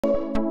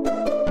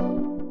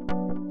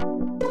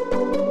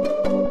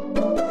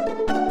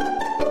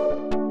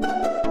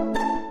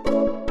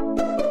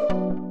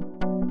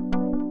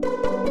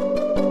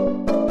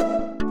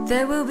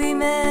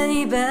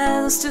many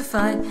battles to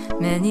fight,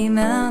 many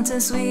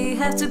mountains we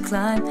have to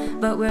climb,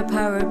 but we're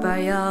powered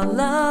by our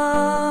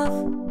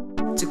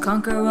love to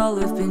conquer all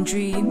we've been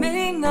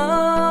dreaming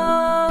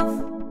of.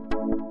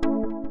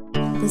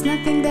 There's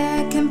nothing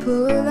that can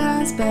pull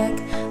us back.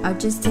 I'll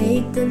just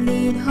take the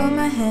lead, hold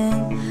my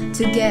hand.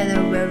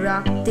 Together we'll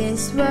rock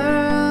this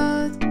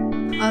world.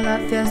 All our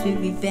fears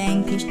will be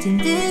vanquished in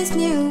this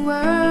new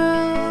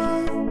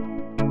world.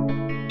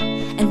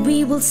 And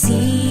we will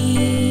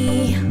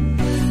see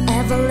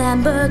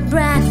Everland, but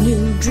brand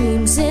new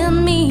dreams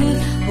in me,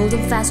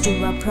 holding fast to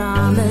our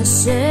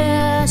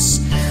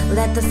promises.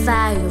 Let the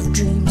fire of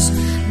dreams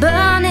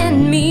burn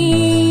in me.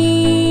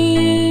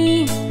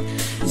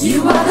 You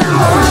are the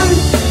one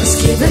who's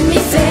given me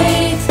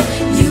faith.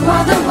 You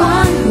are the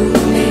one who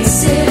makes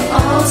it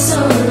all so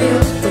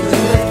real. For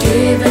you have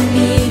given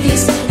me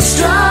these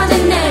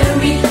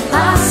extraordinary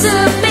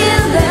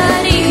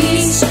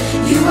possibilities.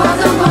 You are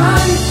the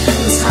one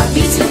whose heart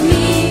beats with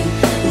me.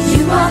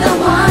 You are the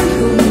one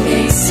who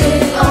makes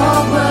it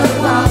all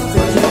worthwhile.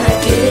 For you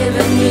have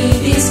given me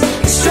these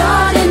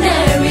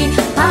extraordinary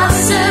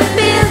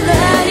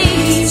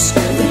possibilities.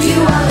 With you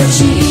I'll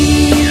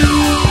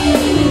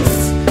achieve.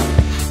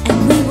 And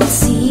we will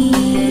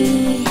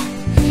see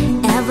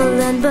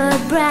Everland, but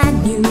brand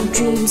new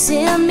dreams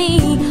in me,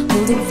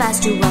 holding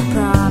fast to our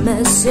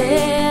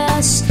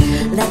promises.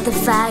 Let the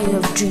fire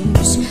of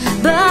dreams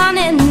burn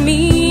in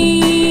me.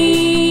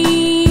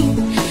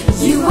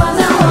 You are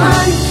the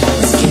one